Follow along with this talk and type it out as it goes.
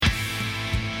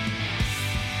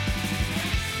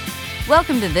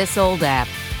Welcome to This Old App,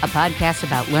 a podcast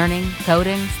about learning,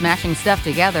 coding, smashing stuff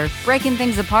together, breaking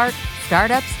things apart,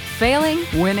 startups, failing,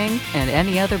 winning, and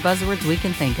any other buzzwords we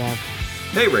can think of.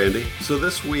 Hey, Randy. So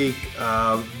this week,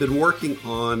 I've been working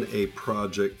on a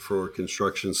project for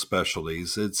Construction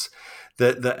Specialties. It's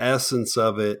the essence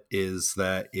of it is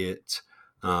that it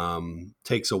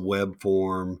takes a web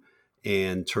form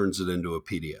and turns it into a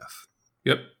PDF.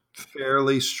 Yep.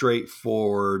 Fairly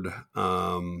straightforward.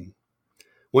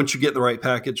 Once you get the right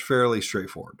package, fairly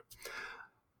straightforward.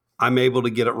 I'm able to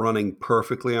get it running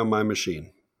perfectly on my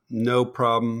machine. No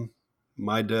problem.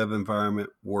 My dev environment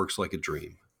works like a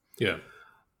dream. Yeah.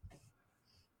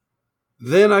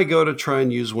 Then I go to try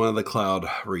and use one of the cloud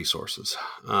resources.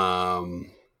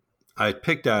 I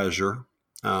picked Azure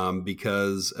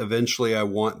because eventually I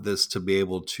want this to be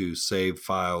able to save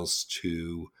files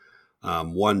to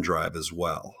OneDrive as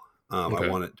well. Okay. I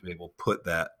want it to be able to put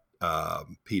that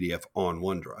PDF on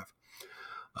OneDrive.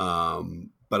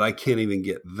 But I can't even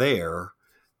get there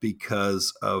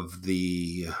because of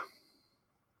the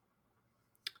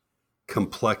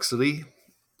complexity,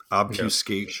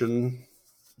 obfuscation,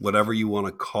 whatever you want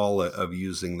to call it, of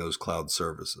using those cloud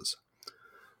services.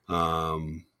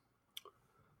 Long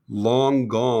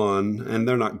gone, and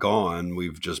they're not gone,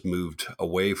 we've just moved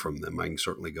away from them. I can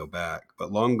certainly go back,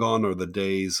 but long gone are the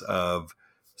days of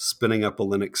spinning up a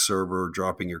Linux server,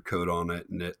 dropping your code on it,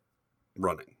 and it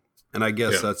running. And I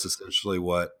guess that's essentially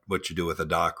what you do with a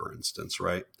Docker instance,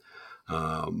 right?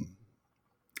 I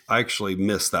actually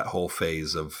missed that whole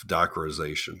phase of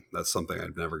Dockerization. That's something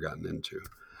I've never gotten into.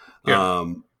 Yeah.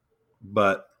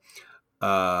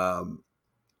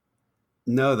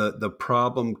 No, the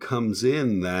problem comes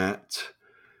in that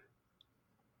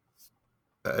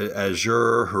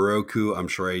Azure, Heroku, I'm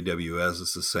sure AWS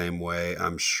is the same way.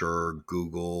 I'm sure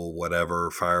Google,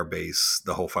 whatever, Firebase,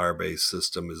 the whole Firebase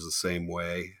system is the same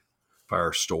way.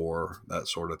 Firestore, that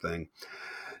sort of thing.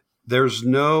 There's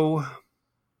no,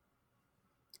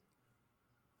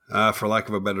 for lack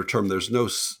of a better term, there's no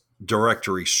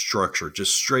directory structure,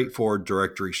 just straightforward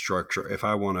directory structure. If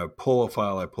I want to pull a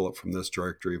file, I pull it from this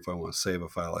directory. If I want to save a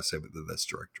file, I save it to this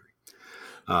directory.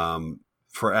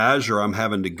 For Azure, I'm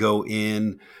having to go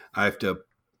in. I have to,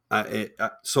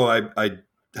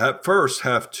 first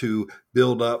have to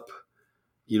build up,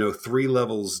 3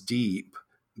 levels deep,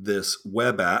 this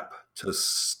web app to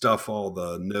stuff all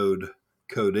the Node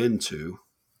code into.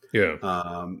 Yeah.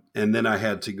 And then I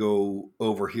had to go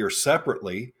over here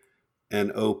separately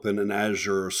and open an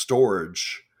Azure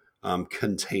storage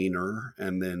container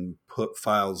and then put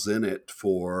files in it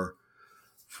for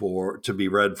to be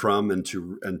read from and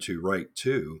to write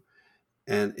to.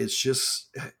 And it's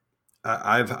just,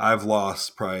 I've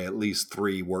lost probably at least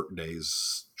 3 work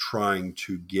days trying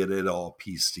to get it all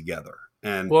pieced together.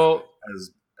 And go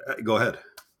ahead.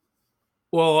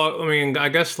 Well, I mean, I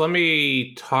guess let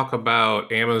me talk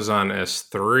about Amazon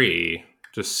S3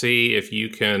 to see if you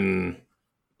can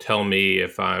tell me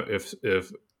if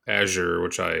Azure,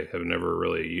 which I have never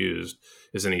really used,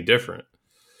 is any different.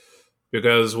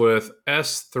 Because with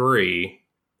S3,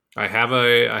 I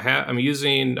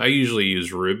usually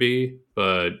use Ruby,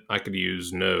 but I could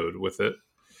use Node with it.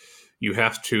 You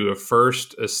have to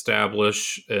first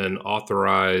establish an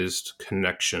authorized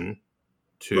connection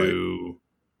to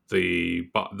the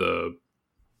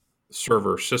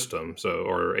server system,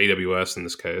 or AWS in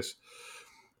this case.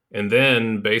 And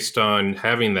then based on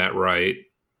having that right,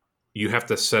 you have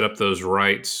to set up those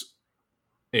rights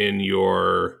in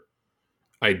your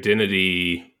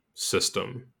identity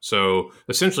system. So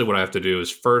essentially what I have to do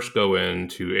is first go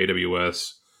into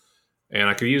AWS, and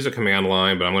I could use a command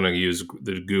line, but I'm going to use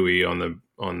the GUI on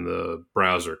the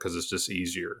browser because it's just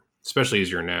easier, especially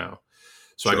easier now.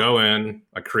 So sure. I go in,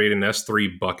 I create an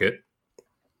S3 bucket.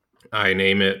 I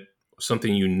name it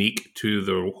something unique to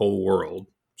the whole world.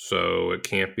 So it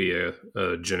can't be a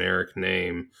generic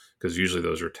name because usually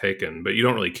those are taken, but you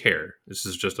don't really care. This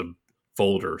is just a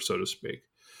folder, so to speak.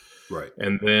 Right.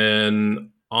 And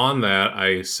then on that,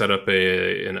 I set up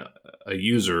a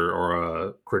user or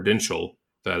a credential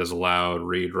that is allowed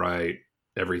read, write,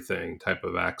 everything type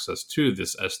of access to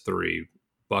this S3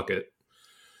 bucket.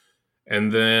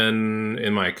 And then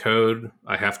in my code,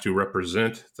 I have to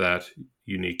represent that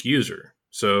unique user.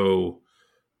 So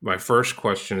my first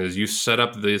question is, you set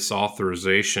up this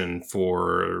authorization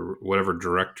for whatever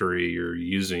directory you're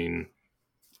using.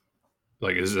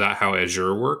 Like, is that how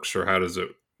Azure works, or how does it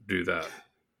do that?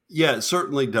 Yeah, it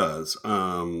certainly does.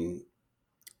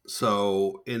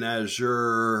 So in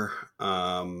Azure,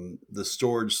 the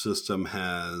storage system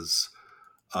has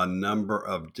a number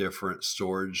of different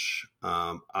storage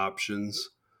options.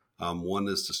 One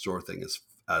is to store things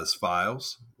as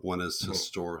files. One is to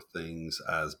store things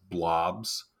as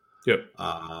blobs. Yep.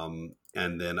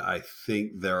 And then I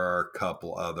think there are a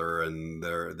couple other, and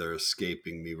they're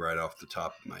escaping me right off the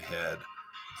top of my head.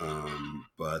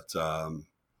 But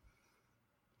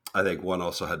I think one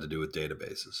also had to do with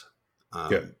databases.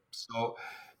 So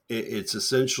it's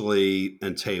essentially,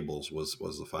 and tables was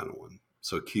the final one.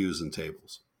 So queues and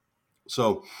tables.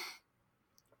 So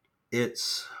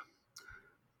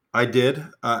I did,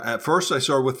 at first I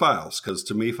started with files, because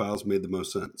to me files made the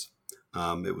most sense.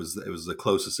 It was the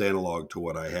closest analog to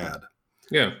what I had.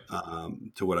 Yeah.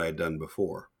 To what I had done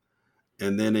before.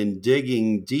 And then in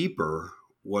digging deeper,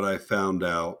 what I found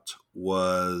out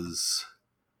was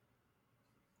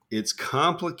it's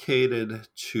complicated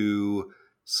to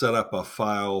set up a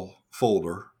file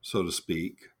folder, so to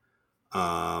speak,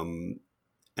 and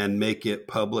make it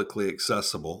publicly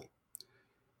accessible.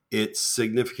 It's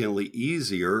significantly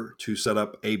easier to set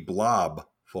up a blob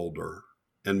folder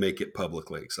and make it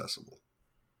publicly accessible.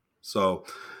 So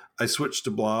I switched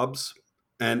to blobs,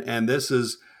 and this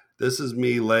is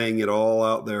me laying it all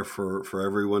out there for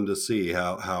everyone to see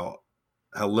how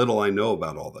little I know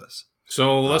about all this.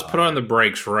 So let's put on the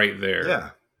brakes right there. Yeah.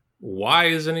 Why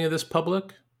is any of this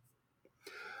public?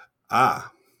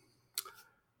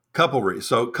 Couple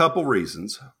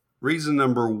reasons. Reason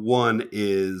number one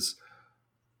is,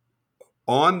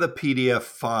 on the PDF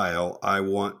file I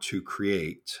want to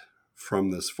create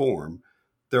from this form,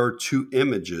 there are 2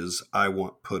 images I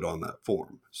want put on that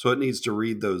form. So it needs to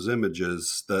read those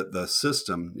images, the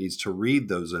system needs to read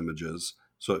those images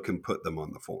so it can put them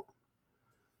on the form.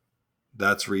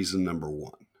 That's reason number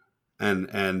one.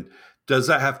 And does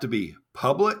that have to be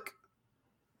public?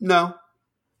 No,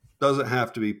 doesn't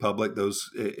have to be public.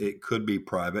 It could be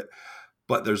private,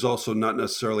 but there's also not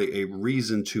necessarily a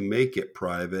reason to make it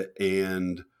private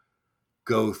and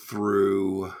go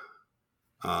through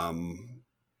more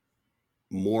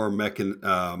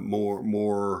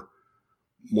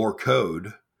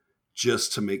code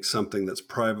just to make something that's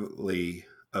privately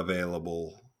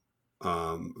available,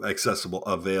 accessible,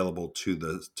 available to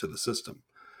the system.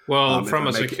 Well, from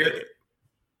a security,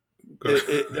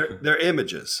 they're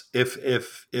images. If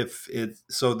it,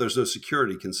 so there's no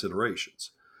security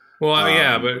considerations. Well,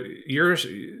 yeah, but yours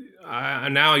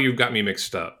now you've got me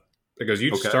mixed up, because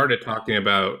you started talking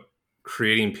about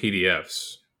creating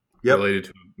PDFs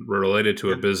related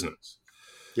to a business.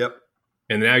 Yep.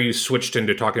 And now you switched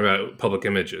into talking about public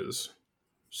images.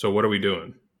 So what are we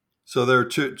doing? So there are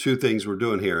two things we're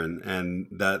doing here, and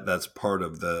that's part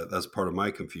of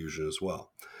my confusion as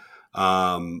well.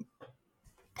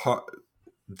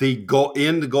 The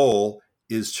end goal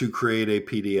is to create a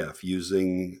PDF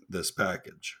using this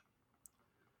package.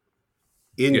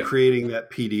 In creating that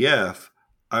PDF,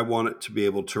 I want it to be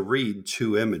able to read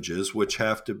 2 images, which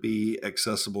have to be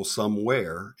accessible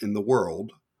somewhere in the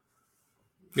world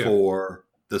for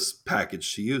this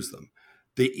package to use them.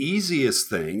 The easiest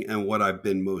thing, and what I've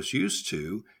been most used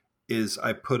to, is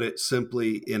I put it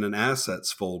simply in an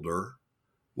assets folder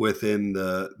within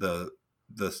the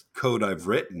code I've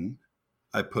written.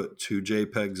 I put 2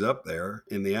 JPEGs up there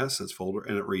in the assets folder,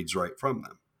 and it reads right from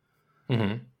them.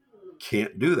 Mm-hmm.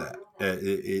 Can't do that.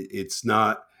 It's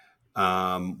not.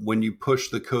 When you push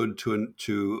the code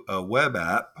to a web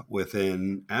app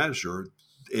within Azure,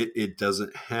 it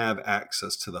doesn't have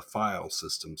access to the file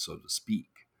system, so to speak.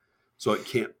 So it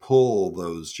can't pull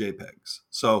those JPEGs.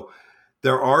 So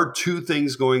there are 2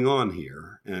 things going on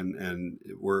here, and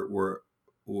we're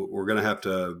going to have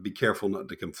to be careful not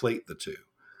to conflate the 2.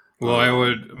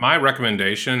 Well, my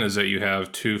recommendation is that you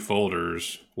have 2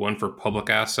 folders, one for public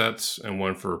assets and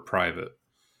one for private.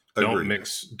 Don't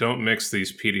mix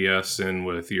these PDFs in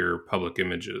with your public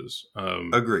images.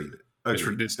 Agreed.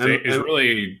 It's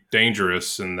really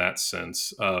dangerous in that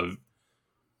sense.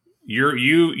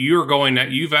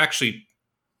 You've actually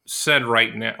said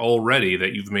right now already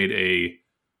that you've made a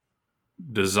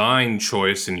design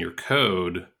choice in your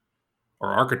code or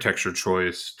architecture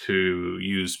choice to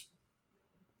use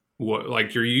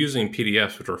you're using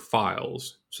PDFs, which are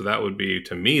files. So that would be,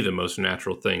 to me, the most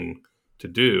natural thing to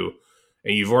do.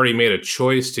 And you've already made a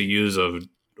choice to use a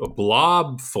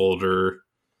blob folder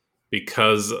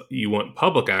because you want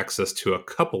public access to a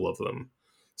couple of them.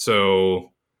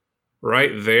 So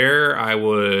right there, I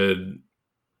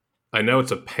know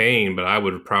it's a pain, but I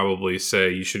would probably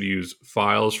say you should use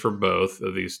files for both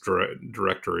of these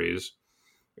directories.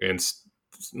 And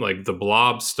like the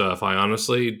blob stuff, I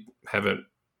honestly haven't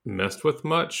messed with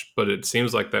much, but it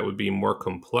seems like that would be more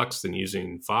complex than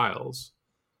using files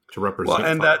to represent. Well,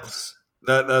 and files.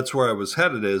 that's where I was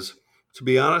headed. Is, to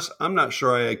be honest, I'm not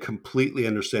sure I completely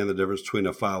understand the difference between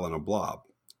a file and a blob.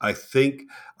 I think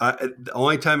the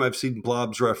only time I've seen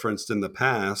blobs referenced in the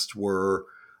past were,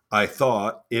 I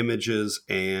thought, images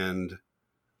and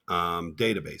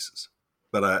databases.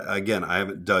 But again, I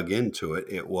haven't dug into it.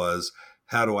 It was,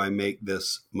 how do I make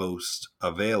this most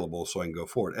available so I can go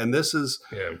forward? And this is,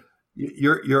 Yeah.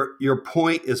 Your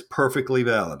point is perfectly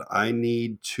valid. I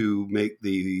need to make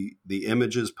the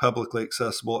images publicly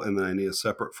accessible, and then I need a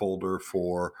separate folder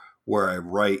for where I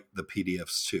write the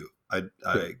PDFs to.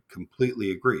 I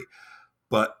completely agree.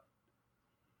 But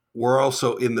we're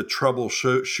also in the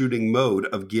troubleshooting mode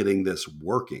of getting this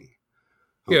working.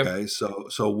 Okay,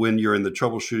 so when you're in the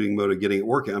troubleshooting mode of getting it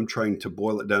working, I'm trying to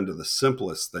boil it down to the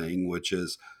simplest thing, which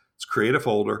is, let's create a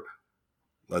folder.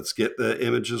 Let's get the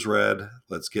images read.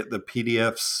 Let's get the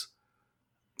PDFs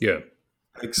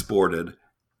exported.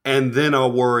 And then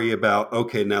I'll worry about,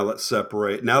 okay, now let's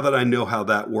separate. Now that I know how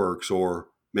that works, or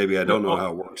maybe I don't know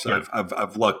how it works. Yeah.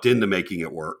 I've lucked into making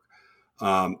it work.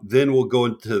 Then we'll go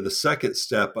into the second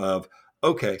step of,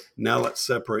 okay, now let's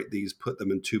separate these, put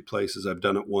them in two places. I've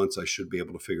done it once. I should be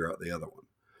able to figure out the other one.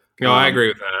 No, I agree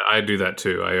with that. I do that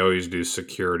too. I always do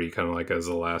security kind of like as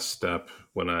the last step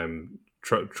when I'm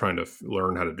trying to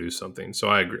learn how to do something. So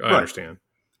I agree. I understand.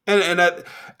 And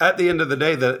at the end of the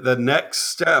day, the next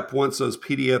step, once those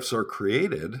PDFs are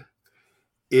created,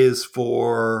 is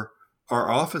for our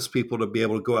office people to be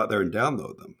able to go out there and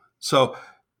download them. So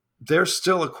there's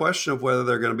still a question of whether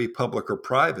they're going to be public or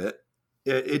private.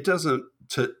 It doesn't,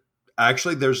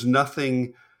 actually, there's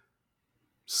nothing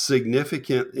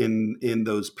significant in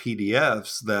those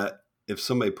PDFs that if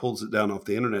somebody pulls it down off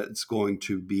the internet, it's going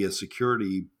to be a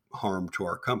security harm to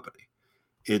our company.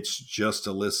 It's just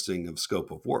a listing of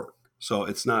scope of work. So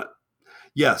it's not,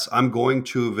 yes, I'm going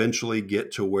to eventually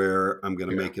get to where I'm going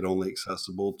to make it only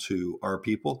accessible to our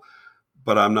people,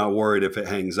 but I'm not worried if it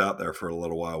hangs out there for a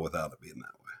little while without it being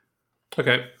that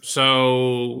way. Okay.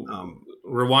 So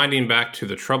rewinding back to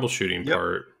the troubleshooting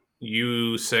part,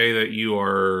 you say that you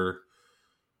are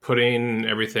putting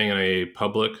everything in a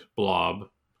public blob.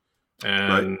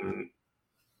 And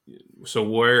so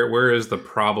where is the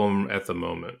problem at the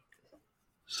moment?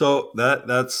 So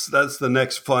that's the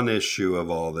next fun issue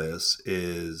of all this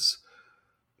is,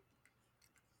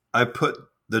 I put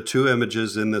the two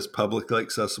images in this publicly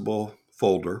accessible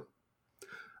folder.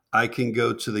 I can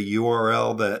go to the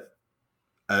URL that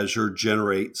Azure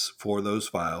generates for those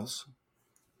files.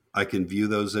 I can view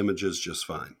those images just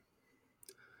fine.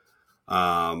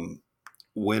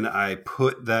 When I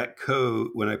put that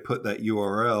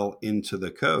URL into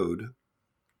the code,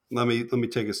 let me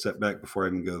take a step back before I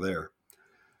even go there.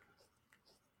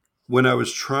 When I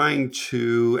was trying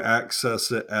to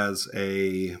access it as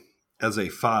a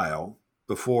file,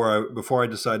 before I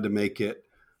decided to make it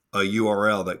a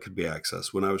URL that could be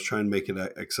accessed, when I was trying to make it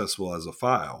accessible as a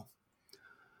file,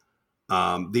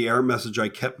 the error message I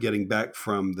kept getting back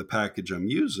from the package I'm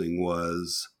using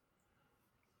was,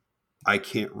 I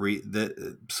can't read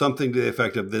that, something to the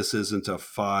effect of, this isn't a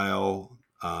file.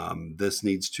 This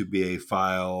needs to be a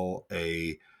file,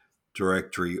 a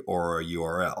directory, or a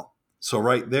URL. So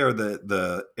right there,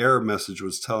 the error message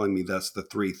was telling me that's the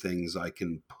three things I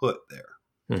can put there.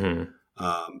 Mm-hmm.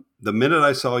 The minute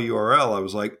I saw URL, I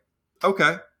was like,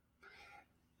 okay.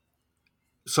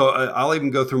 So I'll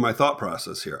even go through my thought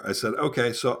process here. I said,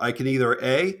 okay, so I can either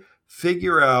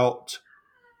figure out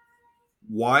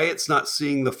why it's not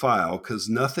seeing the file, because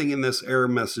nothing in this error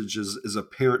message is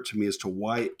apparent to me as to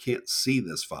why it can't see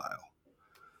this file.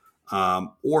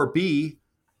 Or B,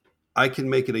 I can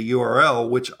make it a URL,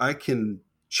 which I can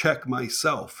check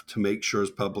myself to make sure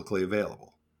is publicly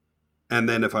available. And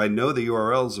then if I know the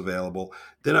URL is available,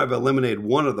 then I've eliminated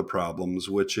one of the problems,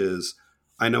 which is,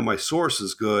 I know my source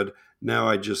is good. Now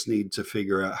I just need to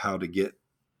figure out how to get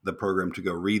the program to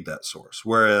go read that source.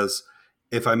 Whereas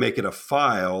if I make it a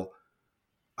file,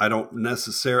 I don't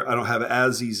have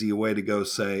as easy a way to go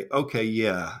say, okay,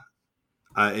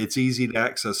 it's easy to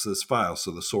access this file,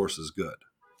 so the source is good.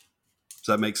 Does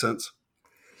that make sense?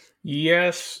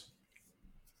 Yes.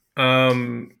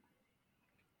 Why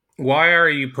are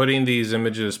you putting these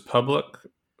images public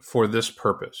for this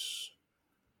purpose?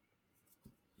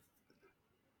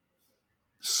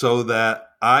 So that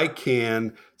I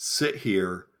can sit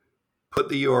here, put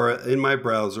the URL in my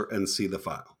browser, and see the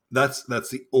file. That's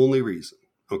the only reason.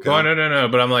 Okay. Oh, no.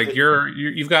 But I'm like,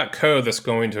 you've got code that's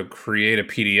going to create a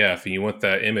PDF, and you want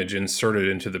that image inserted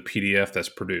into the PDF that's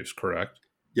produced, correct?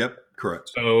 Yep, correct.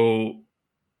 So,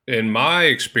 in my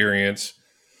experience,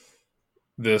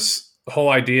 this whole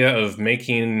idea of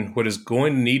making what is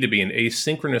going to need to be an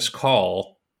asynchronous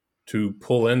call to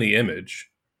pull in the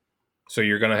image, so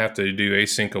you're going to have to do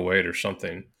async await or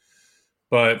something.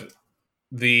 But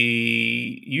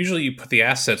usually you put the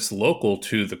assets local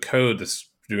to the code that's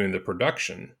doing the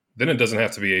production. Then it doesn't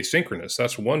have to be asynchronous.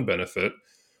 That's one benefit.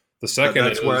 The second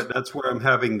That's is where I'm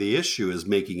having the issue, is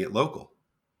making it local.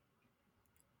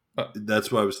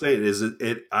 That's what I was saying. Is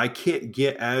it? I can't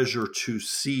get Azure to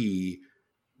see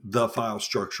the file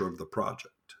structure of the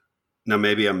project. Now,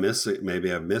 maybe I'm missing.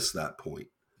 Maybe I've missed that point.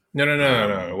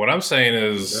 No. What I'm saying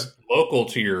is local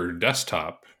to your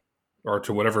desktop or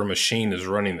to whatever machine is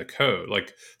running the code.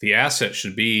 Like the asset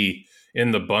should be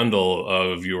in the bundle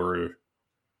of your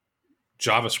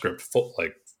JavaScript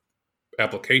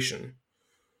application.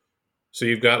 So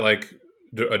you've got like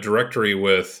a directory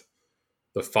with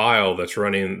the file that's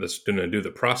running, that's going to do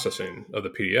the processing of the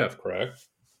PDF, correct?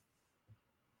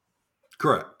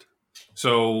 Correct.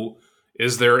 So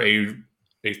is there a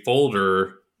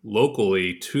folder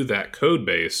locally to that code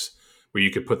base where you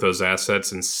could put those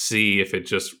assets and see if it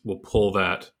just will pull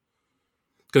that?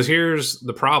 Because here's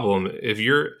the problem.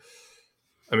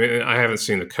 I haven't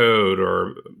seen the code,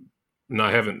 or no,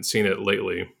 I haven't seen it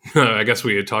lately. I guess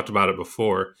we had talked about it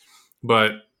before.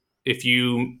 But if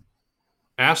you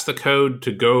ask the code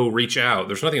to go reach out,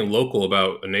 there's nothing local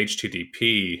about an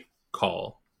HTTP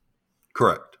call.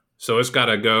 Correct. So it's got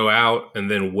to go out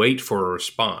and then wait for a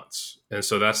response. And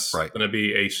so that's right. going to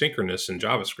be asynchronous in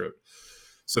JavaScript.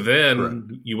 So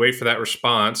then you wait for that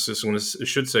response. It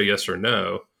should say yes or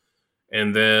no.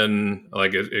 And then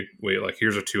like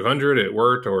here's a 200, it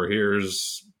worked, or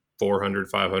here's 400,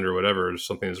 500, whatever,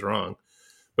 something's wrong.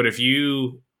 But if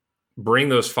you bring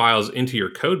those files into your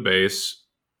code base,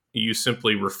 you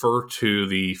simply refer to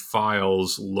the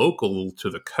files local to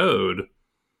the code,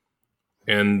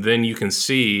 and then you can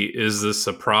see, is this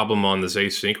a problem on this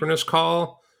asynchronous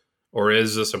call, or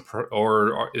is this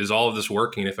or is all of this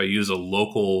working if I use a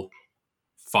local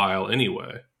file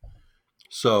anyway?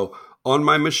 So on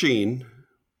my machine,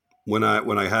 when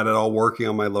I had it all working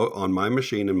on my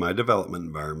machine in my development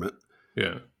environment,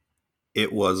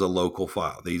 it was a local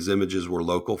file. These images were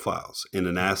local files in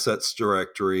an assets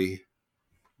directory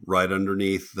right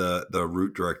underneath the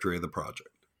root directory of the project.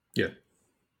 Yeah.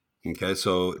 Okay,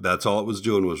 so that's all it was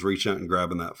doing, was reaching out and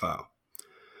grabbing that file.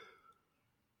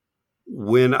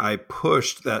 When I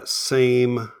pushed that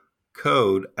same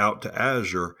code out to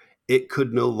Azure, it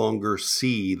could no longer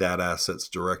see that assets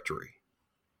directory.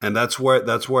 And that's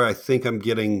where I think I'm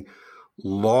getting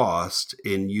lost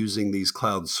in using these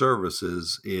cloud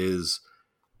services, is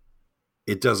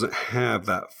it doesn't have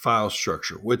that file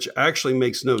structure, which actually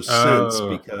makes no sense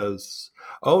because,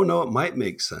 it might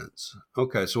make sense.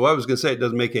 Okay, so I was going to say it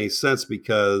doesn't make any sense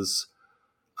because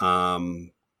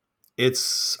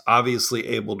it's obviously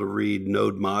able to read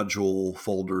node module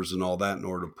folders and all that in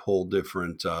order to pull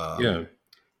different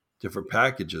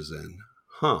packages in.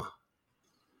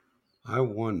 I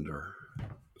wonder.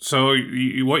 So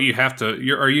what you have to,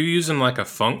 are you using like a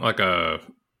serverless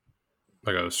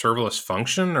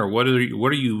function, or what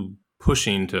are you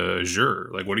pushing to Azure?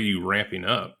 Like, what are you ramping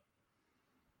up?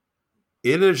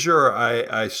 In Azure,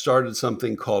 I started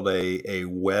something called a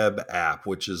web app,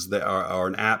 which is or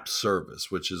an app service,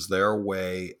 which is their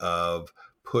way of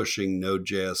pushing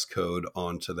Node.js code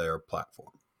onto their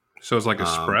platform. So it's like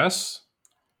Express?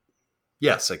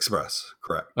 Yes, Express,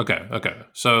 correct. Okay.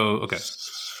 So I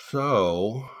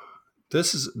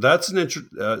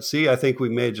think we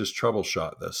may just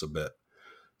troubleshoot this a bit.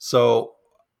 So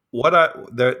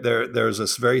there's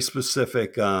this very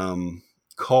specific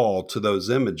call to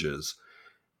those images,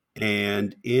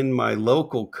 and in my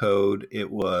local code, it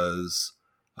was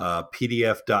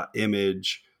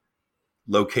pdf.image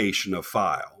location of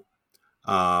file.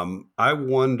 I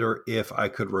wonder if I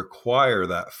could require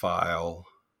that file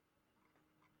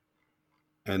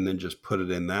and then just put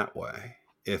it in that way,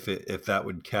 if that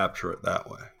would capture it that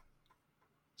way.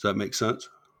 Does that make sense?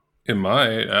 It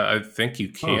might. I think you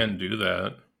can do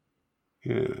that.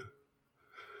 Yeah.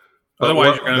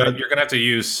 Otherwise, you're gonna have to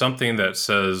use something that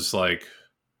says like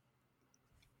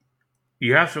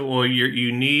you have to. Well,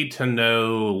 you need to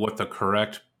know what the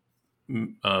correct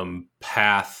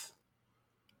path.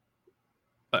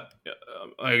 I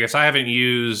guess I haven't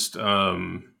used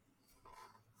not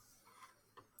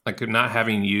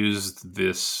having used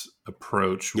this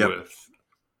approach with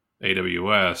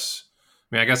AWS.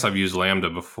 I mean, I guess I've used Lambda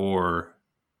before,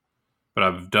 but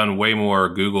I've done way more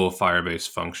Google Firebase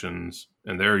functions,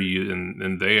 and they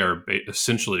are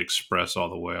essentially Express all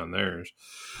the way on theirs.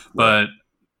 Right. But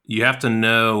you have to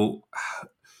know,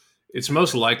 it's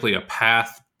most likely a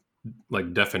path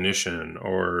like definition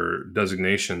or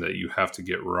designation that you have to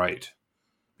get right,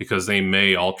 because they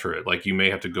may alter it. Like you may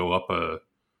have to go up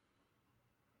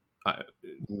right.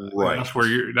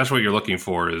 That's what you're looking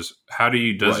for, is how do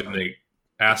you designate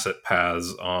asset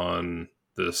paths on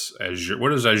this Azure. What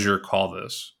does Azure call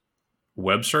this?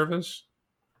 Web service?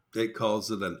 It calls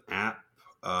it an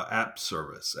app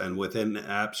service, and within the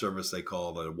app service, they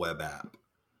call it a web app.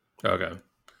 Okay.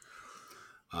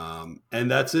 And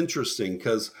that's interesting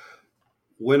because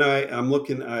when I'm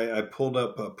looking, I pulled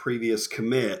up a previous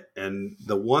commit, and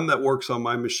the one that works on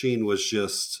my machine was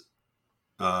just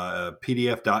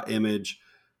PDF.image,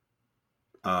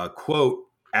 quote,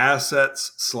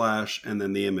 assets / and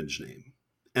then the image name.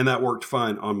 And that worked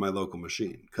fine on my local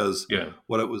machine because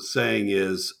what it was saying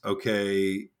is,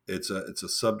 okay, it's a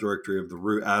subdirectory of the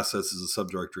root. Assets is a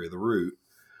subdirectory of the root.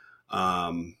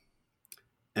 And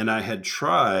I had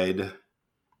tried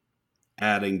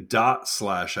adding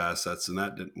 /assets, and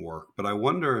that didn't work. But I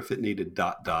wonder if it needed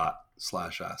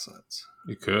 /assets.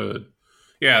 You could.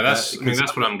 Yeah, that's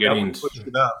what I'm getting.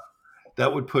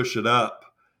 That would push it up.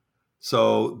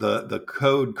 So the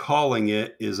code calling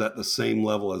it is at the same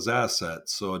level as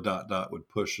assets. So a ... would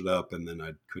push it up, and then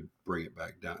I could bring it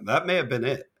back down. That may have been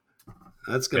it.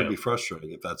 That's going to be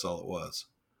frustrating if that's all it was.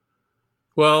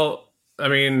 Well, I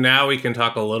mean, now we can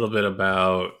talk a little bit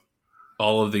about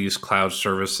all of these cloud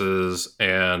services,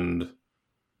 and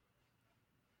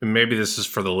maybe this is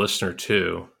for the listener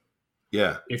too.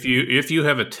 Yeah. If you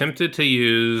have attempted to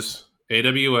use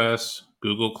AWS,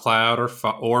 Google Cloud, or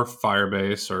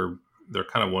Firebase, or they're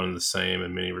kind of one and the same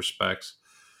in many respects,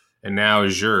 and now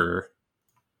Azure,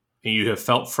 and you have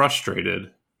felt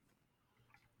frustrated,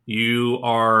 you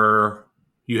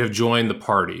have joined the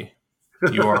party.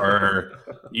 You are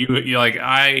you like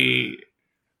I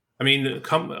mean,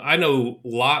 I know a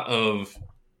lot of.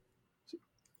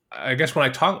 I guess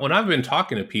when I've been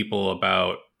talking to people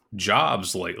about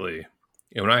jobs lately,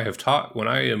 and when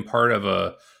I am part of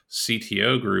a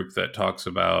CTO group that talks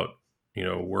about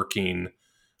working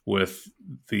with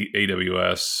the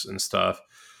AWS and stuff,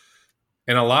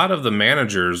 and a lot of the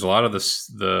managers, a lot of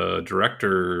the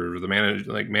director,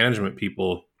 management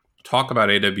people talk about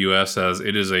AWS as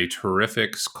it is a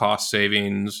terrific cost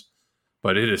savings,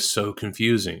 but it is so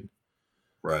confusing.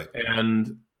 Right.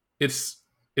 And it's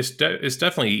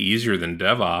definitely easier than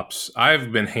DevOps.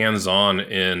 I've been hands-on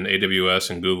in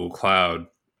AWS and Google Cloud,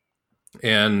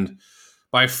 and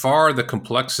by far the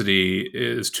complexity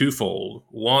is twofold.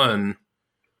 One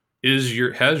is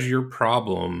has your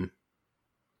problem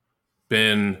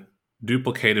been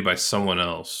duplicated by someone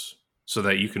else so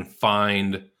that you can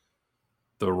find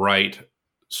the right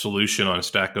solution on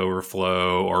Stack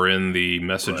Overflow or in the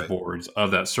message boards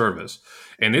of that service.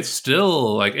 And it's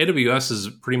still like AWS is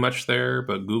pretty much there,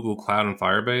 but Google Cloud and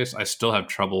Firebase, I still have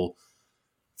trouble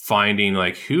finding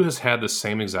like who has had the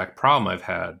same exact problem I've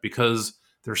had because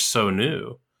they're so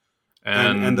new.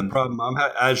 And the problem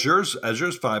Azure's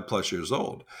 5+ years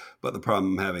old, but the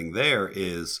problem I'm having there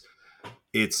is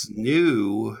it's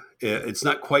new. It's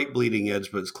not quite bleeding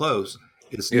edge, but it's close.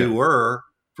 It's newer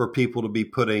for people to be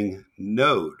putting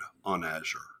Node on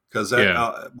Azure because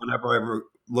whenever I ever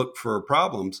look for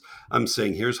problems, I'm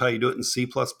saying, here's how you do it in C++.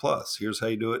 Here's how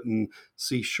you do it in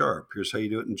C#. Here's how you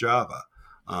do it in Java.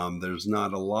 There's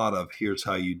not a lot of here's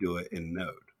how you do it in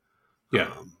Node.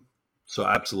 Yeah. So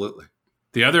absolutely.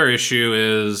 The other issue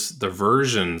is the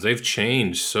versions. They've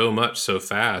changed so much so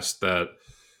fast that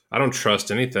I don't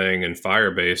trust anything in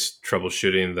Firebase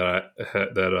troubleshooting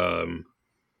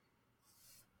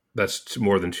that's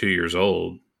more than 2 years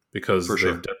old because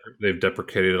they've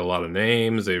deprecated a lot of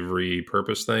names. They've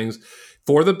repurposed things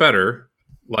for the better.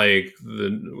 Like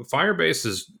the Firebase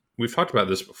is, we've talked about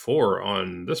this before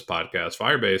on this podcast.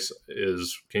 Firebase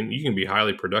you can be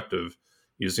highly productive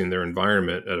using their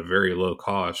environment at a very low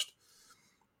cost.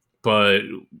 But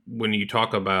when you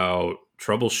talk about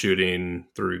troubleshooting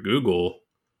through Google,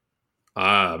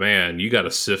 man, you got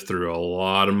to sift through a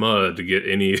lot of mud to get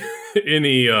any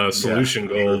solution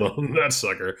gold on that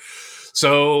sucker.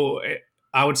 So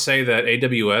I would say that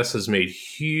AWS has made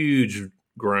huge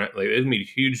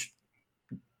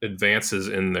advances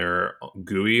in their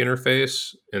GUI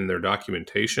interface, in their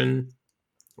documentation.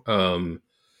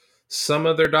 Some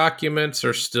of their documents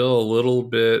are still a little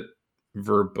bit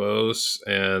verbose,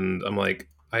 and I'm like,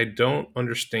 I don't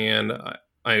understand.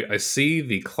 I see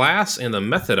the class and the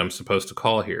method I'm supposed to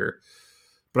call here,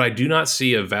 but I do not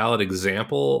see a valid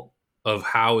example of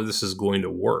how this is going to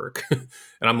work. And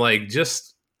I'm like,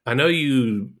 I know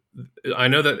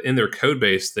that in their code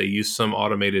base, they use some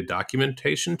automated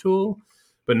documentation tool,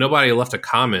 but nobody left a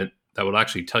comment that would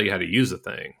actually tell you how to use the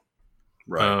thing.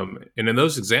 Right. And then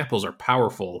those examples are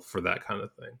powerful for that kind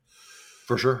of thing.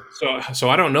 For sure. So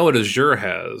I don't know what Azure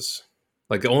has.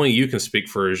 like only you can speak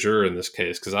for Azure in this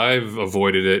case, because I've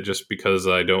avoided it just because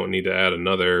I don't need to add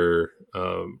another.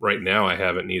 Right now, I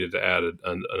haven't needed to add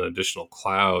an additional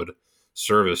cloud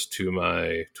service to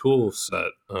my tool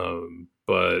set,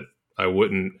 but I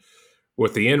wouldn't.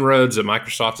 With the inroads that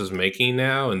Microsoft is making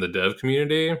now in the dev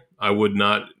community, I'm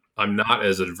not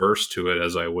as adverse to it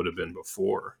as I would have been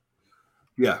before.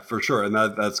 Yeah, for sure. And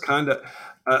that's kind of,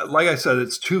 like I said,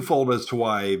 it's twofold as to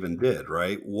why I even did,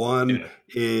 right? One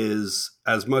is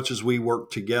as much as we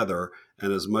work together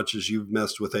and as much as you've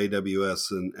messed with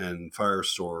AWS and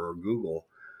Firestore or Google,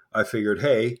 I figured,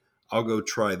 hey, I'll go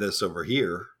try this over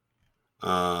here,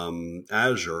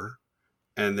 Azure,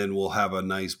 and then we'll have a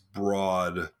nice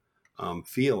broad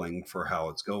feeling for how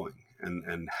it's going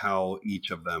and how each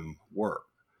of them work.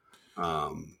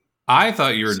 I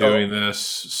thought you were doing this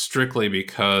strictly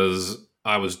because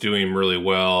I was doing really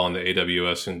well on the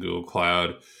AWS and Google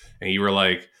Cloud. And you were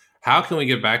like, how can we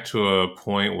get back to a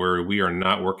point where we are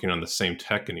not working on the same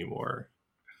tech anymore?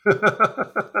 Because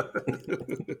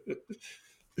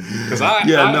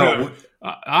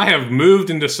I have moved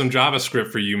into some JavaScript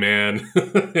for you, man.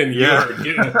 And you're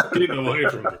getting away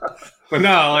from me. But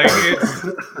no, like it's...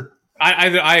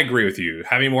 I agree with you.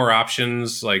 Having more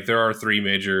options, like there are 3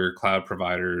 major cloud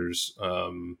providers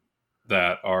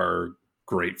that are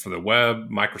great for the web.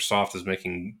 Microsoft is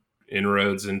making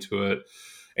inroads into it.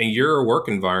 And your work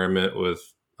environment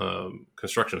with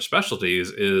construction specialties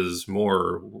is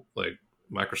more like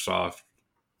Microsoft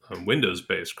Windows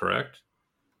based, correct?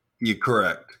 You're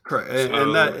correct. And,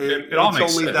 so it all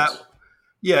makes sense.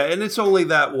 And it's only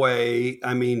that way.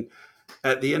 I mean,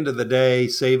 at the end of the day,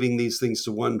 saving these things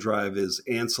to OneDrive is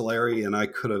ancillary, and I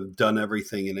could have done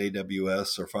everything in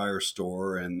AWS or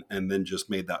Firestore and then just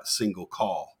made that single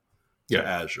call to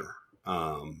Azure.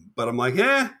 But I'm like,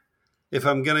 if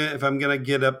I'm gonna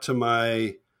get up to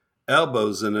my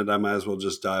elbows in it, I might as well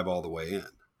just dive all the way in.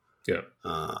 Yeah.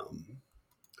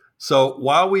 So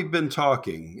while we've been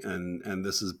talking, and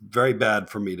this is very bad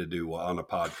for me to do on a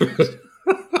podcast.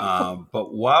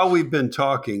 But while we've been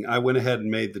talking, I went ahead and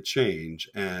made the change,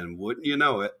 and wouldn't you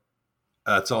know it,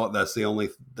 that's the only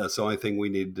thing we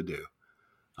needed to do,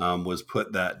 was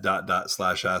put that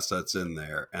 /assets in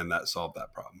there, and that solved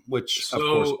that problem, which of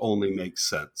course only makes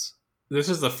sense. This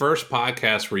is the first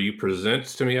podcast where you present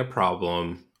to me a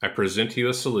problem, I present to you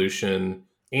a solution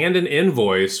and an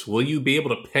invoice. Will you be able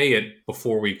to pay it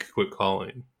before we quit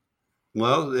calling?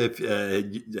 Well, if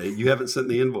you haven't sent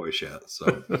the invoice yet,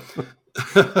 so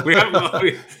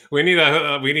we need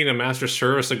a master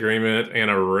service agreement and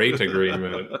a rate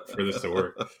agreement for this to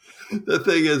work. The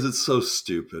thing is, it's so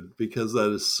stupid because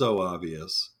that is so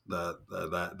obvious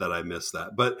that I missed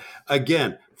that. But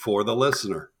again, for the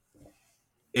listener,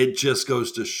 it just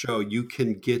goes to show you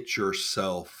can get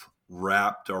yourself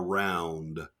wrapped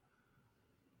around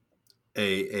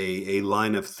a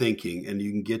line of thinking, and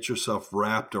you can get yourself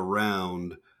wrapped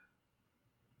around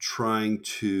trying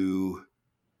to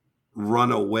run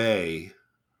away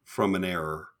from an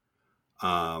error.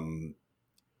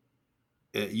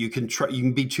 You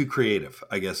can be too creative,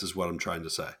 I guess is what I'm trying to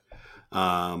say.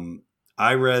 I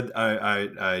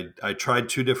tried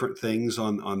 2 different things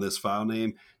on this file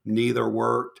name. Neither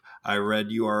worked. I read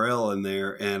URL in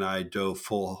there and I dove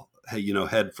full,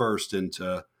 head first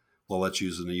into, well, let's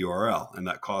use a URL. And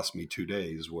that cost me 2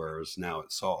 days, whereas now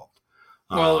it's solved.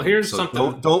 Well, here's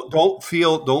something. Don't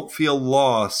feel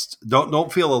lost.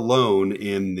 Don't feel alone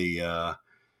in the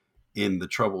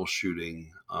troubleshooting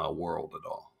world at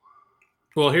all.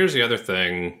 Well, here's the other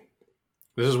thing.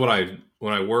 This is when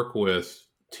I work with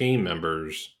team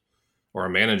members or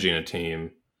I'm managing a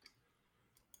team.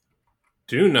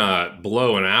 Do not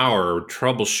blow an hour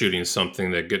troubleshooting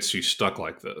something that gets you stuck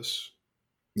like this.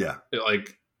 Yeah,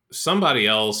 like somebody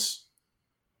else,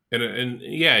 and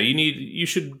you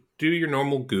should do your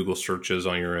normal Google searches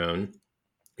on your own.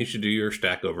 You should do your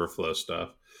Stack Overflow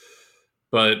stuff.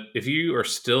 But if you are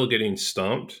still getting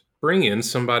stumped, bring in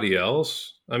somebody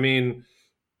else. I mean,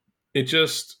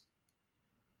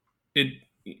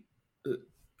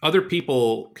 other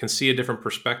people can see a different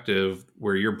perspective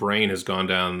where your brain has gone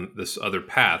down this other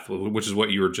path, which is what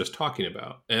you were just talking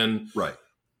about. And right.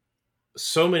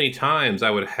 So many times I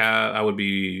would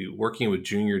be working with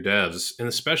junior devs, and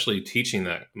especially teaching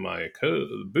my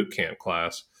boot camp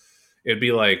class. It'd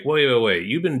be like, wait,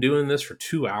 you've been doing this for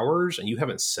 2 hours and you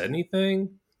haven't said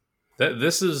anything?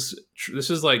 This is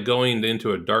like going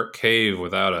into a dark cave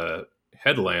without a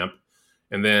headlamp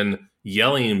and then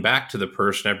yelling back to the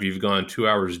person after you've gone 2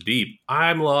 hours deep,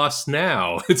 I'm lost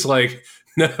now. It's like,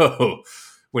 no,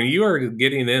 when you are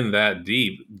getting in that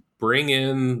deep, bring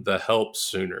in the help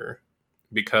sooner,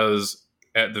 because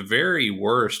at the very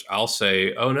worst, I'll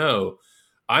say, oh no,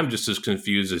 I'm just as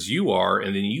confused as you are.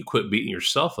 And then you quit beating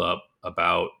yourself up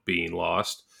about being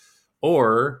lost.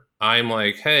 Or I'm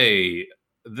like, hey,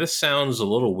 this sounds a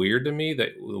little weird to me,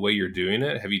 that the way you're doing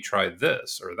it. Have you tried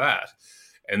this or that?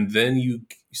 And then you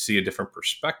see a different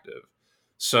perspective.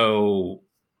 So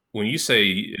when you say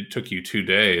it took you 2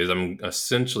 days, I'm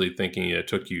essentially thinking it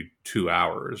took you 2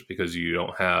 hours, because you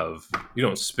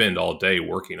don't spend all day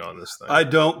working on this thing. I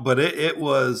don't, but it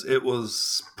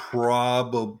was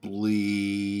probably,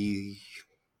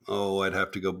 I'd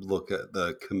have to go look at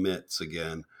the commits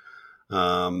again.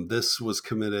 This was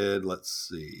committed, let's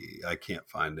see, I can't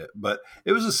find it, but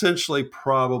it was essentially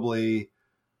probably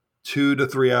 2 to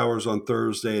 3 hours on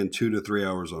Thursday and 2 to 3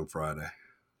 hours on Friday.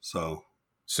 So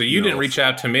you didn't reach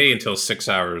out to me until 6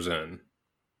 hours in.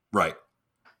 Right.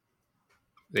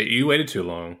 You waited too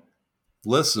long.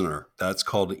 Listener, that's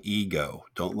called ego.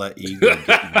 Don't let ego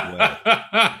get in the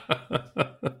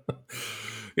way.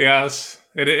 Yes,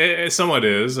 it somewhat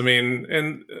is. I mean,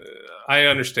 and I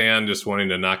understand just wanting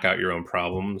to knock out your own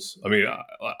problems. I mean,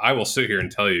 I will sit here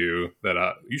and tell you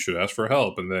that you should ask for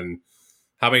help. And then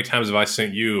how many times have I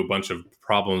sent you a bunch of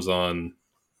problems on,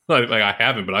 like I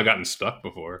haven't, but I've gotten stuck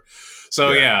before.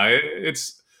 So yeah,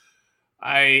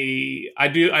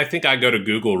 I think I go to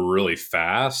Google really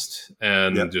fast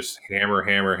and just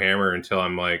hammer until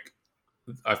I'm like,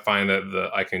 I find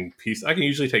that I can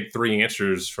usually take 3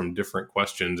 answers from different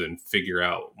questions and figure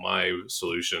out my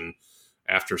solution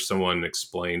after someone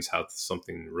explains how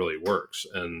something really works.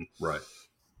 And right.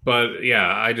 But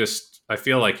yeah, I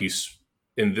feel like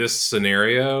in this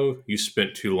scenario, you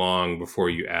spent too long before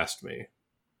you asked me.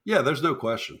 Yeah, there's no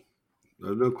question.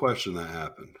 There's no question that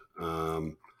happened.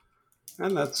 And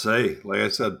that's like I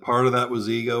said, part of that was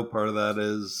ego. Part of that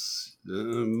is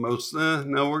we're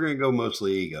going to go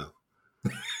mostly ego.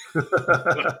 Well,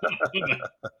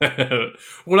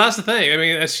 that's the thing. I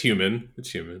mean, that's human.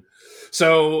 It's human.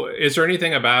 So is there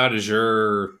anything about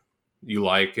Azure you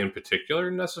like in particular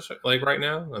necessarily, like right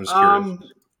now? I'm just curious.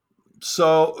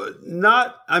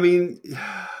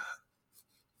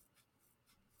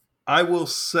 I will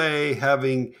say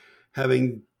having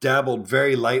dabbled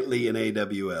very lightly in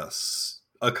AWS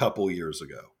a couple years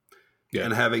ago,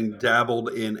 and having dabbled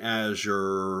in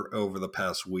Azure over the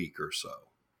past week or so,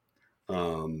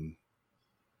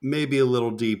 maybe a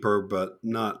little deeper, but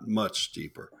not much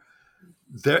deeper.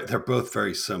 They're both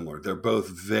very similar. They're both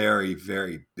very,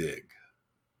 very big.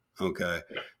 Okay.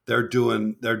 They're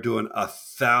doing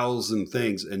 1,000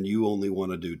 things, and you only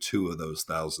want to do 2 of those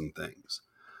 1,000 things.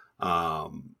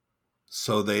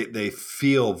 So they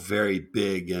feel very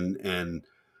big, and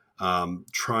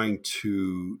trying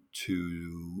to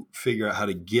figure out how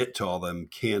to get to all of them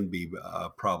can be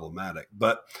problematic.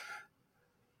 But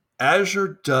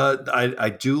Azure does. I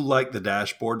do like the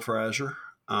dashboard for Azure.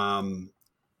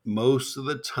 Most of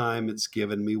the time, it's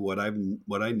given me what I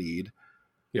need.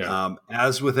 Yeah.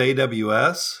 As with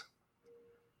AWS,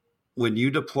 when you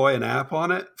deploy an app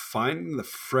on it, finding the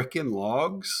frickin'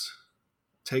 logs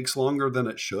takes longer than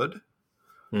it should.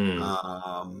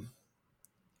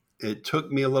 It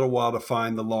took me a little while to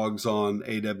find the logs on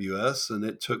AWS, and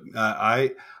it took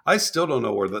I still don't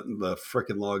know where the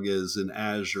frickin' log is in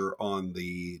Azure on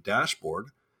the dashboard.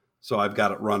 So I've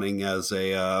got it running as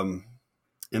a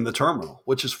in the terminal,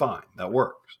 which is fine. That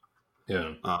works.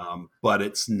 Yeah. But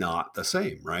it's not the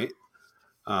same, right?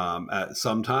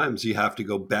 Sometimes you have to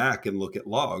go back and look at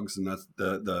logs, and that's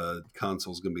the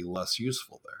console is going to be less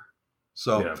useful there.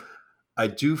 So I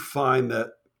do find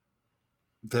that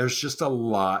there's just a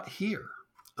lot here,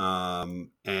 and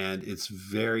it's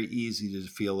very easy to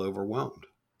feel overwhelmed.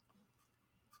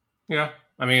 Yeah.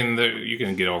 I mean, you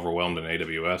can get overwhelmed in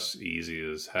AWS easy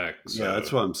as heck. So. Yeah,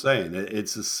 that's what I'm saying.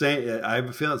 It's the same. I have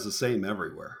a feeling it's the same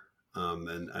everywhere.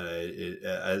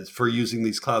 And for using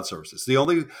these cloud services, the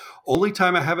only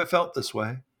time I haven't felt this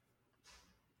way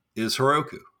is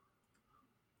Heroku.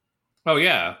 Oh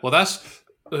yeah, well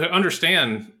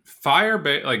understand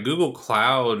Firebase, like Google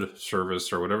Cloud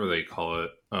Service or whatever they call it.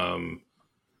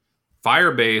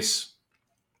 Firebase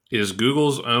is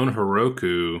Google's own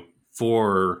Heroku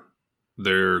for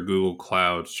their Google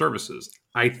Cloud services.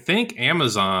 I think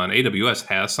Amazon AWS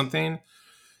has something.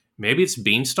 Maybe it's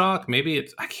Beanstalk. Maybe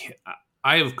it's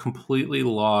I have completely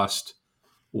lost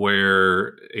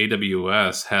where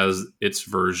AWS has its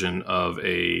version of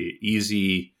a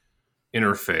easy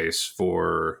interface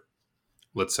for,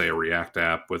 let's say, a React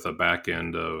app with a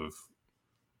backend of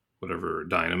whatever,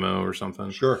 Dynamo or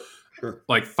something. Sure.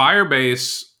 Like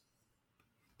Firebase,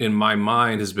 in my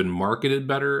mind, has been marketed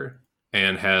better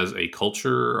and has a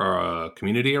culture or a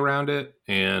community around it,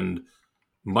 and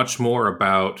much more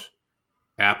about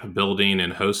app building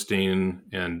and hosting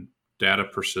and data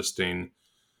persisting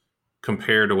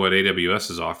compared to what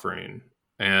AWS is offering.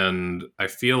 And I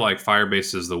feel like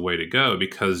Firebase is the way to go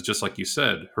because, just like you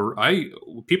said,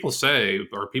 people say,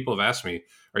 or people have asked me,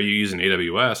 "Are you using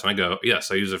AWS?" And I go, "Yes,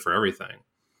 I use it for everything."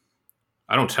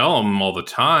 I don't tell them all the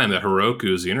time that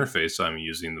Heroku is the interface I'm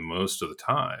using the most of the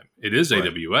time. It is Right.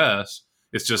 AWS.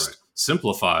 It's just Right.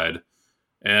 simplified.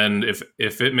 And if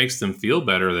it makes them feel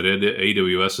better that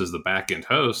AWS is the backend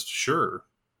host, sure.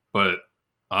 But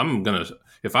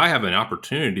if I have an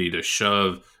opportunity to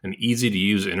shove an easy to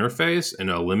use interface and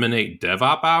eliminate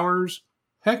DevOps hours,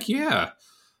 heck yeah.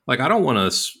 Like I don't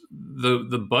want to,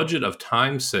 the budget of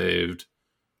time saved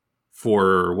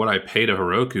for what I pay to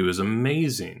Heroku is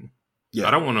amazing. Yeah.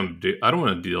 I don't want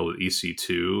to deal with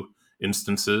EC2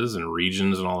 instances and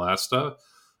regions and all that stuff.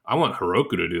 I want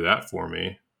Heroku to do that for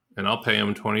me, and I'll pay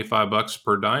them $25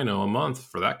 per dyno a month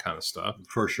for that kind of stuff.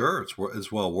 For sure, it's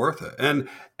well worth it. And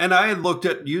I had looked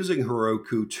at using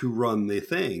Heroku to run the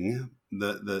thing,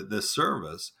 the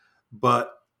service,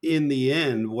 but in the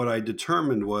end, what I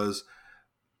determined was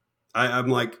I'm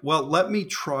like, well, let me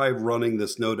try running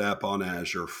this Node app on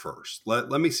Azure first. Let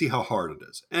me see how hard it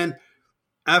is. And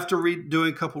after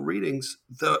doing a couple readings,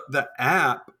 the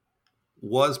app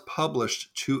was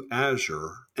published to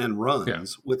Azure and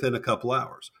runs within a couple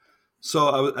hours.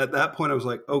 So at that point, I was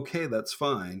like, okay, that's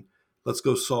fine. Let's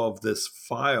go solve this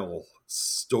file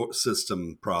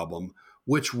system problem,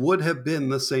 which would have been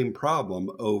the same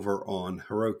problem over on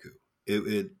Heroku.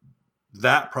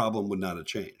 That problem would not have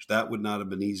changed. That would not have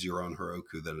been easier on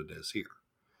Heroku than it is here.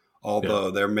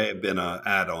 Although there may have been an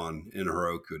add-on in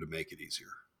Heroku to make it easier.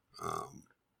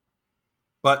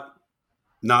 But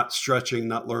not stretching,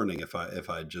 not learning if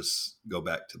I just go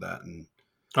back to that. And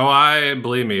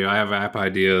believe me, I have app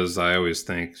ideas. I always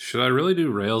think, should I really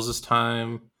do Rails this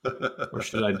time? Or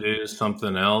should I do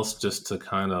something else just to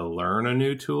kind of learn a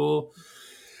new tool?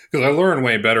 Because I learn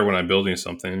way better when I'm building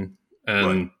something.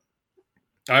 And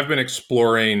I've been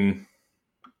exploring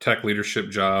tech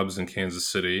leadership jobs in Kansas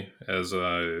City as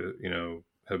I,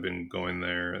 have been going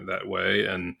there that way.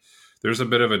 And there's a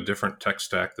bit of a different tech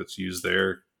stack that's used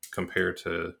there compared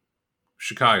to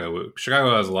Chicago.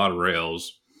 Chicago has a lot of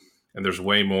Rails, and there's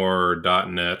way more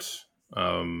 .NET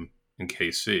in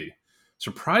KC.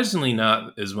 Surprisingly,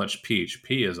 not as much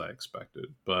PHP as I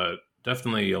expected, but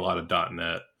definitely a lot of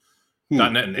 .NET,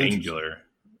 .NET and Angular.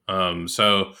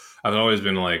 So I've always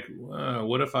been like,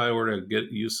 what if I were to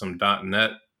use some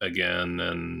 .NET again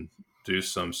and do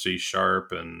some C#?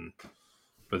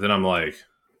 But then I'm like,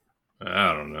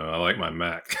 I don't know. I like my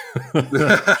Mac.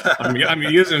 I'm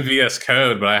using VS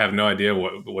Code, but I have no idea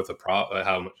what the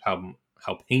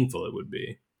how painful it would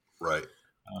be. Right.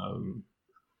 All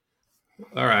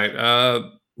right.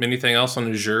 Anything else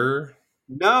on Azure?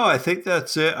 No, I think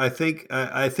that's it. I think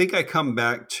I come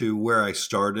back to where I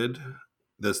started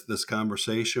this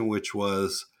conversation, which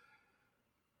was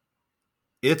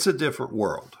it's a different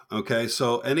world. Okay,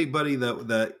 so anybody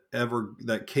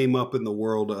that came up in the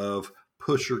world of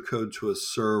push your code to a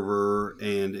server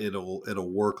and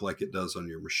it'll work like it does on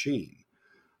your machine.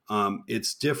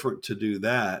 It's different to do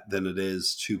that than it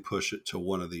is to push it to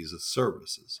one of these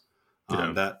services.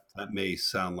 That may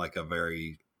sound like a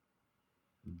very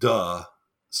duh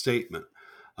statement,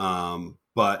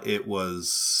 but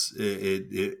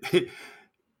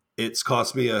it's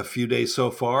cost me a few days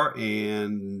so far,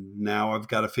 and now I've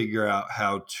got to figure out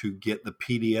how to get the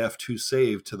PDF to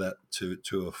save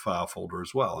to a file folder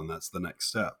as well, and that's the next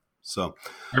step. So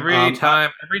every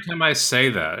time I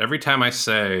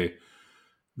say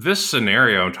this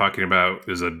scenario I'm talking about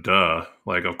is a duh,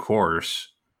 like of course,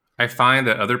 I find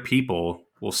that other people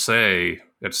will say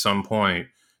at some point,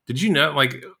 did you know,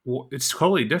 like, it's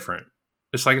totally different.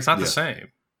 It's like, it's not the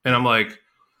same. And I'm like,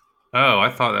 oh, I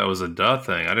thought that was a duh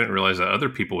thing. I didn't realize that other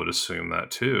people would assume that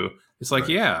too. It's like,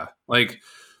 like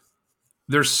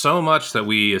there's so much that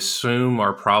we assume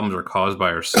our problems are caused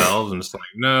by ourselves. And it's like,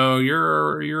 no,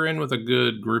 you're in with a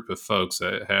good group of folks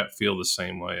that feel the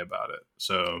same way about it.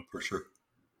 So for sure.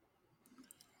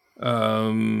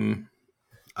 One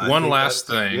last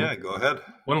thing. Yeah, go ahead.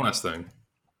 One last thing.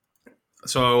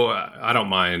 So I don't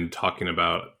mind talking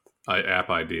about app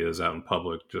ideas out in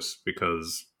public just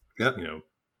because,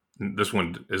 this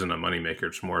one isn't a moneymaker.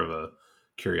 It's more of a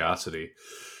curiosity.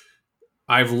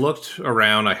 I've looked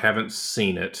around. I haven't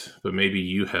seen it, but maybe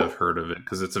you have heard of it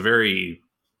because it's a very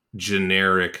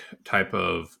generic type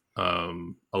of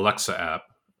Alexa app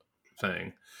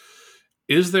thing.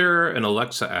 Is there an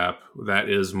Alexa app that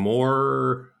is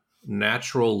more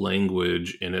natural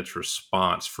language in its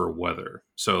response for weather?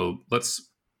 So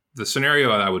the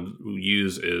scenario I would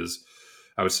use is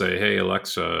I would say, "Hey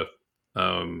Alexa,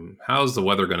 how's the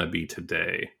weather going to be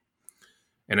today?"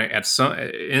 And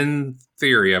in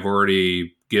theory, I've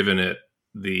already given it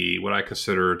the what I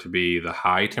consider to be the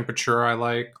high temperature I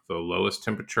like, the lowest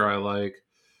temperature I like,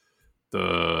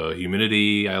 the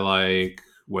humidity I like,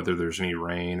 whether there's any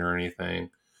rain or anything,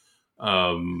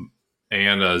 um,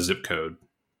 and a zip code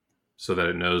so that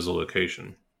it knows the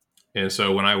location. And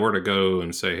so when I were to go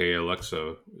and say, "Hey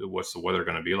Alexa, what's the weather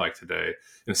going to be like today?"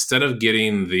 Instead of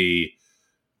getting the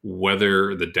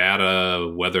weather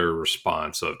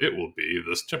response of "it will be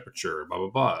this temperature," blah blah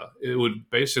blah, it would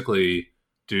basically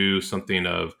do something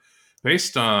of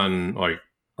based on like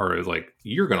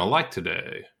 "you're going to like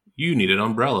today. You need an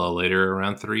umbrella later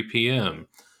around 3 p.m.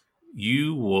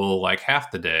 You will like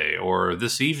half the day, or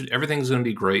this evening everything's going to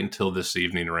be great until this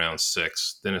evening around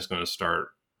 6. Then it's going to start,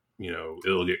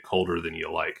 it'll get colder than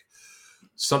you like."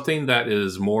 Something that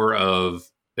is more of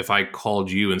if I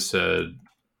called you and said,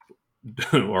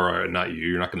 or not you,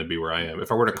 you're not going to be where I am.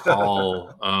 If I were to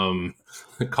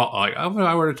like, if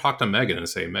I were to talk to Megan and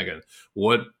say, "Megan,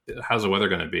 how's the weather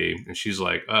going to be?" And she's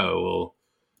like, "Oh, well,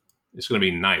 it's going to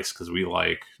be nice because we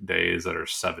like days that are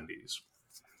 70s."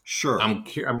 Sure. I'm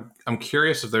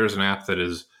curious if there's an app that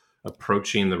is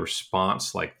approaching the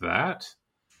response like that,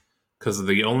 because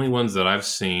the only ones that I've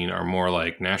seen are more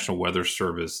like National Weather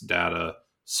Service data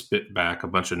spit back a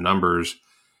bunch of numbers,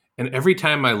 and every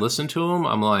time I listen to them,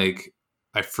 I'm like,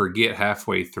 I forget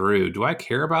halfway through, do I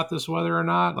care about this weather or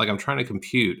not? Like I'm trying to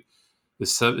compute,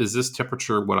 is this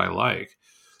temperature what I like?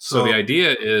 So the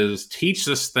idea is teach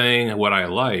this thing what I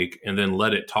like and then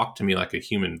let it talk to me like a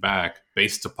human back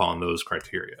based upon those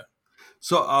criteria.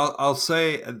 So I'll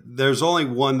say there's only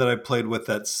one that I played with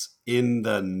that's in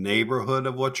the neighborhood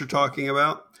of what you're talking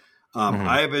about.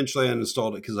 I eventually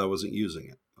uninstalled it because I wasn't using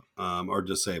it, or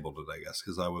disabled it, I guess,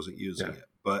 because I wasn't using it.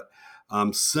 But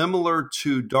similar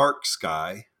to Dark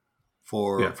Sky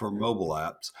for mobile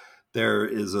apps, there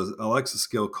is an Alexa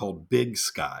skill called Big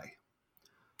Sky.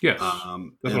 Yes,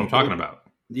 that's what I'm talking about.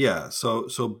 Yeah,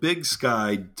 so Big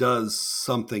Sky does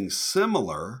something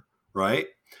similar, right?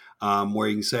 Where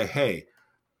you can say, "Hey,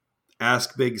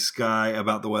 ask Big Sky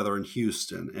about the weather in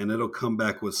Houston," and it'll come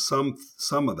back with some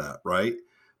of that, right?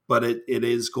 But it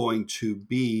is going to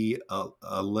be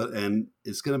and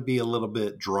it's going to be a little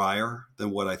bit drier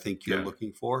than what I think you're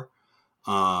looking for.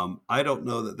 I don't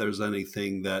know that there's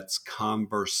anything that's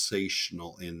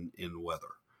conversational in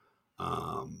weather.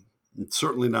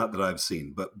 Certainly not that I've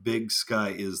seen, but Big Sky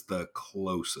is the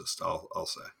closest, I'll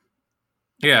say.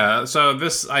 Yeah, so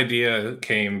this idea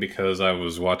came because I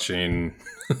was watching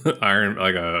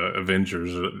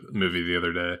Avengers movie the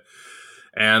other day,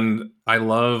 and I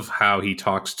love how he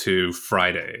talks to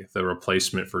Friday, the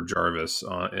replacement for Jarvis,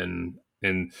 and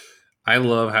I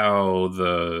love how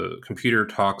the computer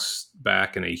talks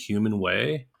back in a human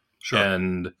way, Sure.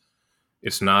 And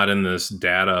it's not in this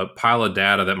pile of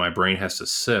data that my brain has to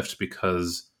sift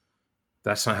because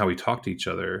that's not how we talk to each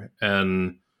other.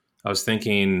 And I was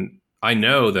thinking, I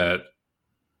know that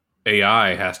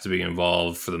AI has to be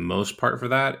involved for the most part for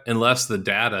that, unless the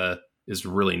data is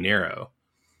really narrow.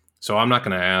 So I'm not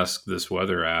going to ask this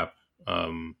weather app,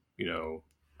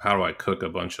 how do I cook a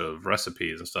bunch of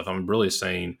recipes and stuff? I'm really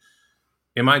saying,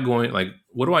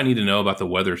 what do I need to know about the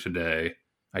weather today?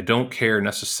 I don't care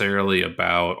necessarily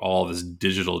about all this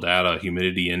digital data,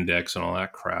 humidity index, and all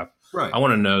that crap. Right. I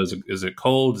want to know, is it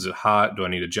cold? Is it hot? Do I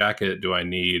need a jacket? Do I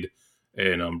need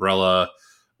an umbrella?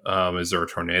 Is there a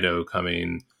tornado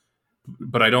coming?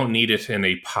 But I don't need it in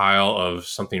a pile of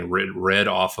something read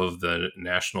off of the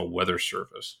National Weather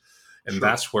Service. And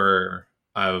that's where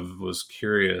I was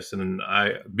curious. And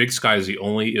Big Sky is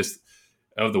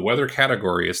of the weather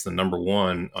category, it's the number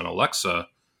one on Alexa,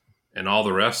 and all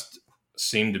the rest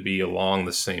seem to be along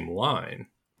the same line.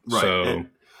 Right. So and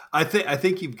I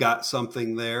think you've got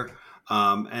something there.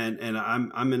 And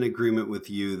I'm in agreement with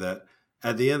you that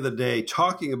at the end of the day,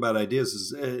 talking about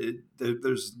ideas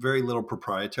there's very little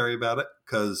proprietary about it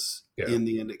because in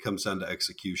the end, it comes down to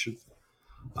execution.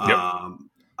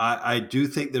 I do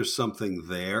think there's something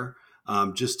there.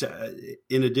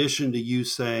 In addition to you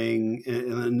saying,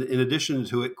 in addition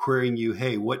to it querying you,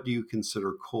 "Hey, what do you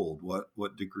consider cold?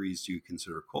 What degrees do you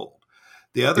consider cold?"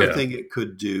 The other thing it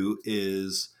could do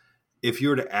is if you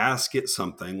were to ask it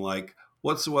something like,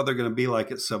 "What's the weather going to be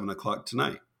like at 7:00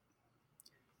 tonight?"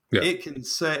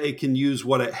 It can use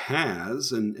what it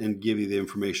has and give you the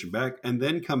information back, and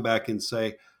then come back and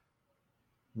say,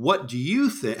 "What do you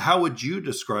think? How would you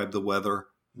describe the weather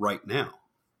right now?"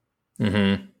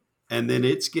 Mm-hmm. And then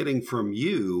it's getting from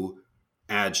you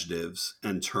adjectives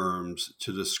and terms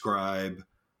to describe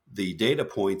the data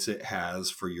points it has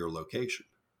for your location.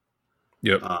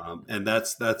 Yep. And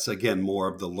that's again more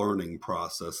of the learning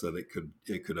process that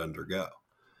it could undergo.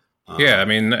 Yeah, I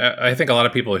mean, I think a lot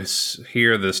of people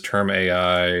hear this term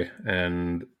AI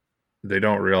and they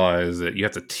don't realize that you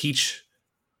have to teach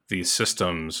these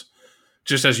systems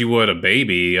just as you would a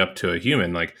baby up to a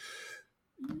human. Like,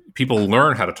 people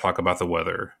learn how to talk about the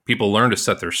weather. People learn to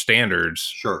set their standards.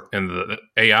 Sure. And the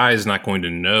AI is not going to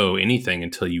know anything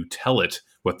until you tell it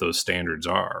what those standards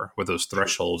are, what those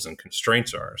thresholds and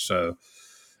constraints are. So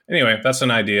anyway, that's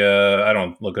an idea. I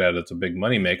don't look at it as a big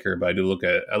money maker, but I look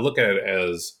at it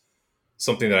as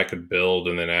something that I could build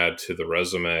and then add to the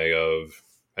resume of,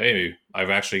 hey, I've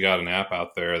actually got an app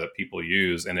out there that people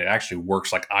use and it actually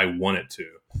works like I want it to.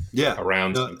 Yeah.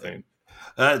 Around something.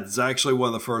 That's actually one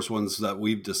of the first ones that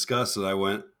we've discussed that I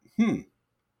went,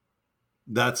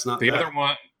 that's not the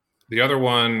bad. The other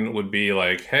one would be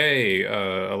like, hey,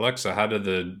 Alexa, how did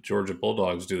the Georgia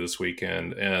Bulldogs do this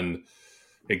weekend? And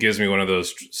it gives me one of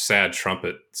those sad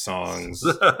trumpet songs.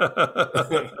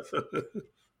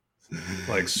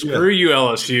 Like, screw you,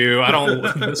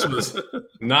 LSU. This was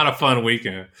not a fun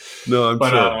weekend. No, I'm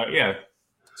sure. Yeah.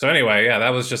 So anyway, that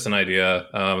was just an idea.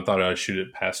 I thought I'd shoot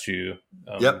it past you.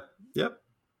 Yep.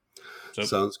 So.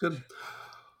 Sounds good.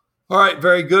 All right.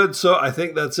 Very good. So I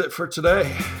think that's it for today.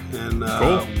 And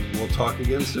cool. We'll talk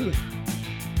again soon.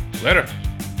 Later.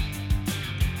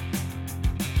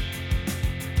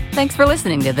 Thanks for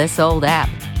listening to This Old App.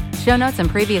 Show notes and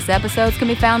previous episodes can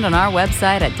be found on our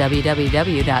website at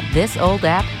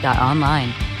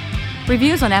www.thisoldapp.online.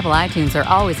 Reviews on Apple iTunes are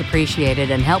always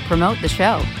appreciated and help promote the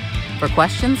show. For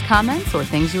questions, comments, or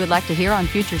things you would like to hear on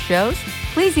future shows,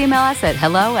 please email us at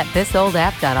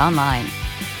hello@thisoldapp.online.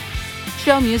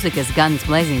 Show music is Guns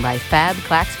Blazing by Fab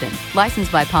Claxton,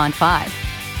 licensed by Pond 5.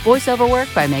 Voiceover work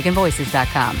by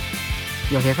MeganVoices.com.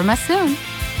 You'll hear from us soon.